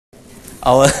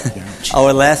Our,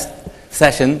 our last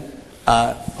session,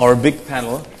 our big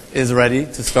panel, is ready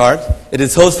to start. It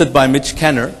is hosted by Mitch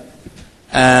Kenner.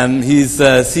 He's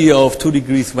CEO of 2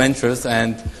 Degrees Ventures,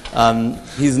 and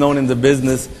he's known in the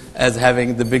business as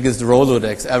having the biggest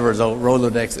Rolodex ever. So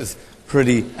Rolodex is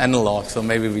pretty analog, so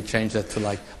maybe we change that to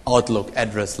like Outlook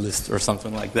address list or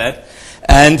something like that.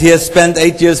 And he has spent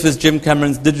 8 years with Jim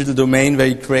Cameron's Digital Domain, where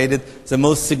he created the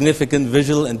most significant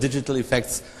visual and digital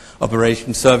effects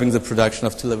operation serving the production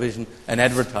of television and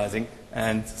advertising.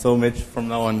 And so, Mitch, from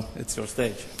now on, it's your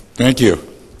stage. Thank you.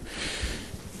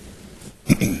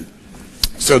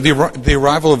 So the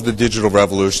arrival of the digital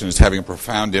revolution is having a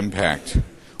profound impact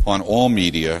on all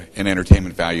media and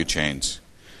entertainment value chains.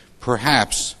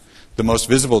 Perhaps the most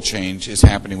visible change is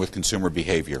happening with consumer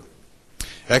behavior.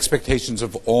 Expectations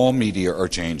of all media are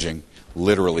changing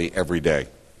literally every day.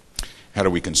 How do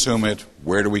we consume it?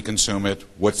 Where do we consume it?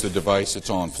 What's the device? It's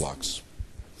all in flux.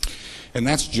 And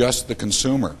that's just the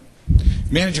consumer.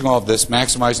 Managing all of this,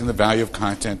 maximizing the value of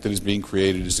content that is being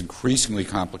created, is increasingly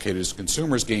complicated as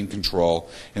consumers gain control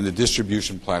and the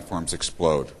distribution platforms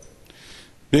explode.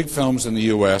 Big films in the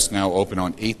U.S. now open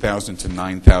on 8,000 to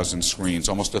 9,000 screens,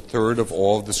 almost a third of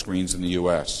all of the screens in the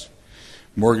U.S.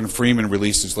 Morgan Freeman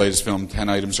released his latest film, 10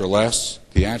 items or less,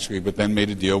 theatrically, but then made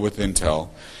a deal with Intel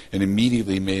and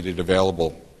immediately made it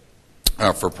available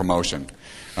for promotion.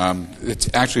 It's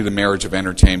actually the marriage of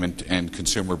entertainment and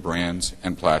consumer brands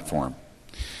and platform.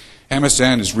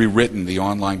 MSN has rewritten the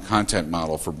online content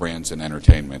model for brands and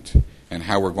entertainment and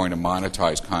how we're going to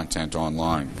monetize content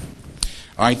online.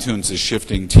 iTunes is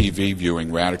shifting TV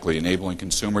viewing radically, enabling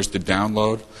consumers to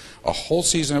download a whole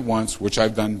season at once, which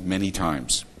I've done many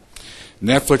times.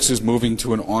 Netflix is moving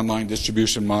to an online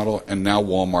distribution model, and now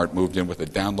Walmart moved in with a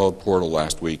download portal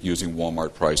last week using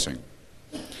Walmart pricing.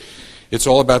 It's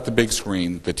all about the big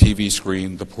screen, the TV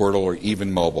screen, the portal, or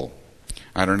even mobile.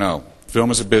 I don't know.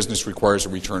 Film as a business requires a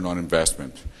return on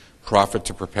investment, profit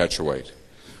to perpetuate.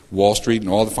 Wall Street and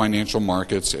all the financial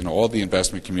markets and all the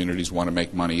investment communities want to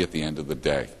make money at the end of the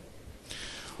day.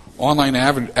 Online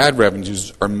ad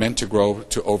revenues are meant to grow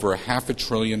to over $500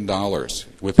 billion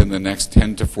within the next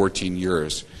 10 to 14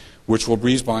 years, which will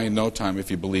breeze by in no time if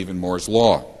you believe in Moore's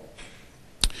Law.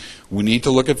 We need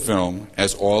to look at film,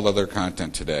 as all other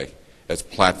content today, as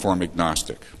platform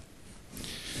agnostic.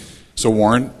 So,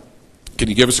 Warren, can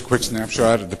you give us a quick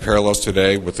snapshot of the parallels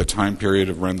today with the time period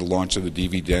of when the launch of the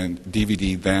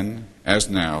DVD then, as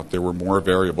now, there were more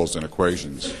variables and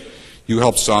equations? You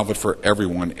helped solve it for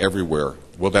everyone, everywhere.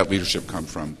 Will that leadership come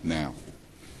from now?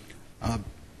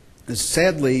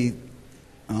 Sadly,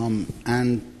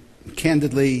 and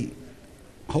candidly,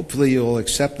 hopefully you'll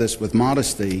accept this with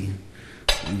modesty,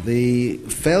 the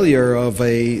failure of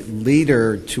a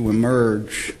leader to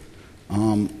emerge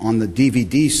on the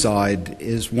DVD side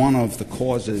is one of the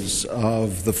causes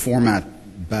of the format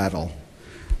battle.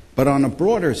 But on a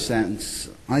broader sense,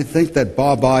 I think that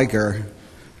Bob Iger,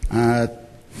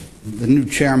 the new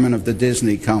chairman of the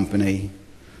Disney company,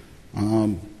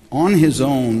 on his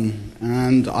own,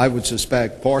 and I would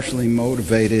suspect partially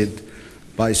motivated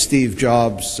by Steve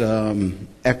Jobs'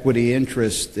 equity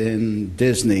interest in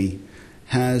Disney,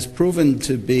 has proven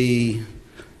to be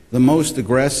the most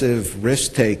aggressive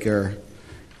risk taker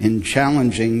in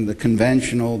challenging the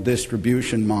conventional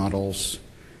distribution models.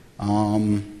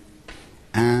 And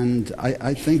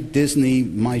I think Disney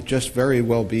might just very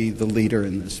well be the leader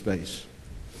in this space.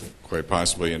 Quite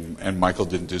possibly, and Michael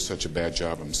didn't do such a bad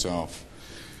job himself.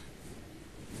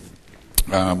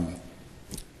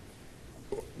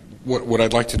 What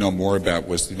I'd like to know more about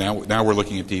was now we're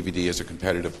looking at DVD as a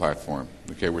competitive platform.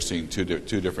 Okay, we're seeing two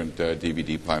different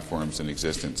DVD platforms in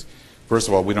existence. First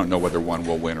of all, we don't know whether one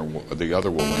will win or the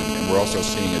other will win, and we're also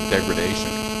seeing a degradation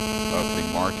of the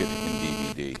market in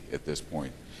DVD at this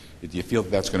point. Do you feel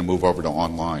that's going to move over to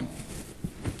online?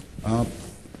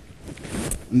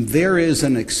 There is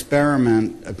an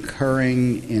experiment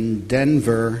occurring in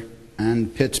Denver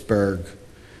and Pittsburgh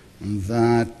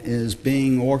that is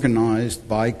being organized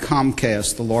by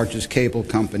Comcast, the largest cable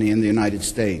company in the United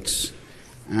States.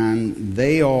 And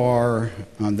they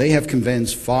have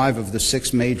convinced 5 of the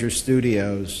 6 major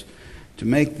studios to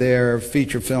make their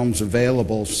feature films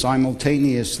available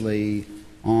simultaneously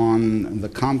on the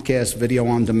Comcast video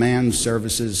on demand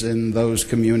services in those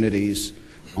communities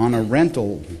on a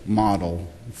rental model,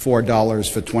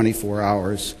 $4 for 24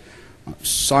 hours,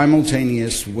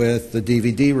 simultaneous with the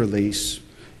DVD release,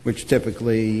 which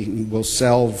typically will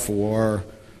sell for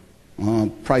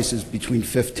prices between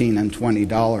 $15 and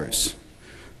 $20.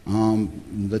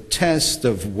 The test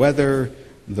of whether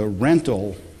the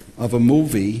rental of a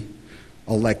movie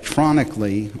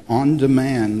electronically on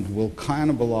demand will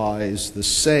cannibalize the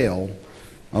sale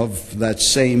of that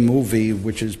same movie,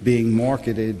 which is being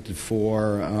marketed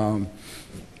for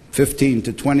 $15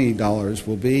 to $20,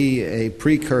 will be a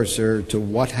precursor to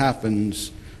what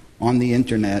happens on the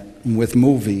internet with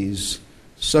movies,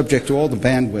 subject to all the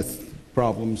bandwidth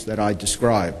problems that I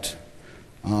described.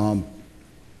 When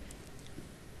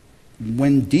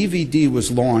DVD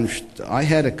was launched, I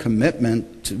had a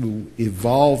commitment to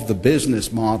evolve the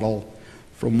business model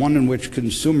from one in which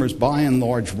consumers by and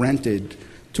large rented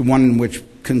to one in which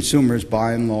consumers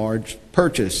by and large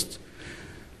purchased,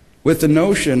 with the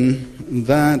notion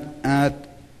that at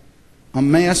a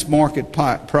mass market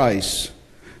price,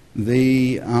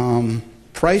 the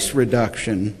price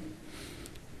reduction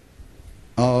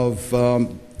of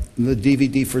the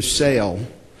DVD for sale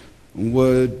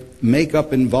would make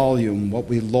up in volume what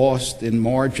we lost in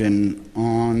margin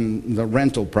on the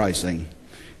rental pricing.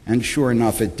 And sure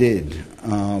enough, it did.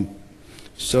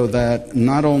 So that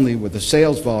not only were the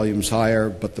sales volumes higher,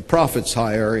 but the profits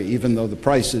higher, even though the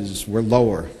prices were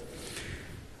lower.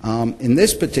 In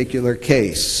this particular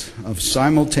case of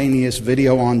simultaneous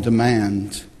video on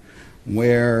demand,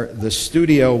 where the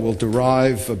studio will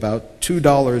derive about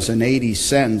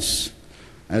 $2.80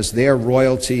 as their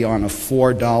royalty on a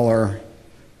 $4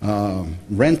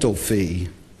 rental fee,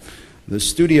 the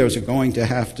studios are going to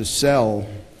have to sell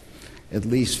at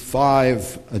least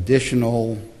 5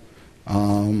 additional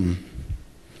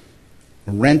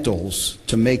rentals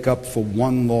to make up for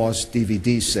one lost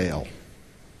DVD sale.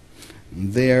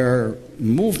 Their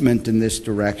movement in this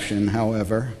direction,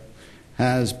 however,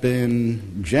 has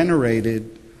been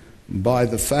generated by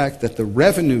the fact that the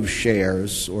revenue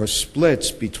shares or splits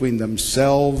between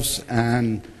themselves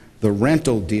and the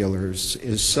rental dealers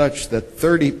is such that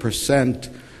 30%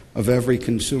 of every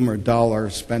consumer dollar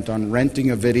spent on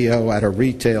renting a video at a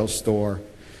retail store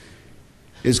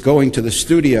is going to the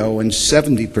studio and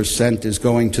 70% is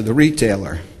going to the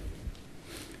retailer.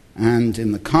 And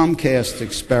in the Comcast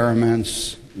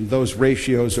experiments, those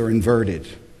ratios are inverted.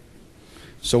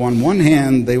 So on one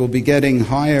hand, they will be getting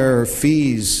higher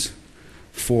fees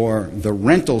for the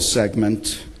rental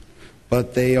segment,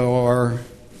 but they are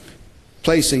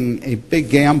placing a big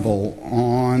gamble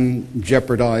on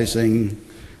jeopardizing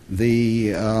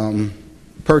the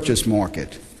purchase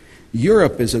market.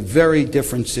 Europe is a very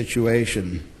different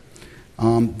situation.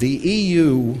 The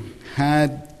EU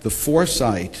had the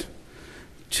foresight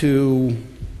to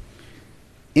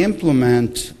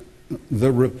implement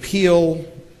the repeal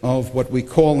of what we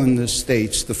call in the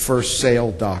States the first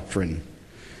sale doctrine,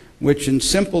 which in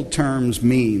simple terms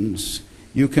means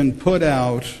you can put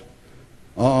out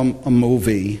a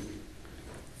movie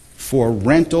for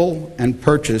rental and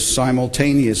purchase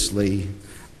simultaneously,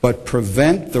 but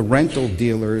prevent the rental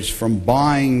dealers from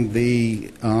buying the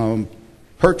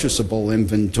purchasable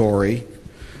inventory,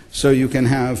 so you can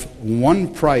have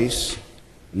one price,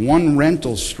 one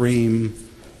rental stream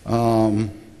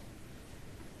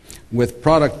with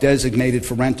product designated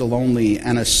for rental only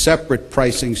and a separate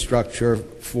pricing structure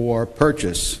for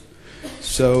purchase,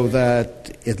 so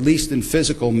that at least in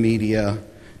physical media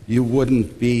you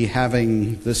wouldn't be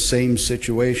having the same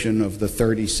situation of the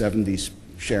 30-70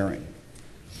 sharing.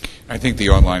 I think the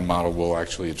online model will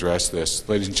actually address this.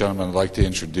 Ladies and gentlemen, I'd like to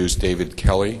introduce David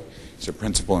Kelly. He's a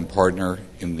principal and partner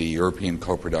in the European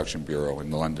Co-Production Bureau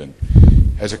in London.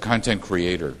 As a content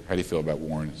creator, how do you feel about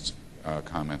Warren's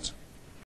comments?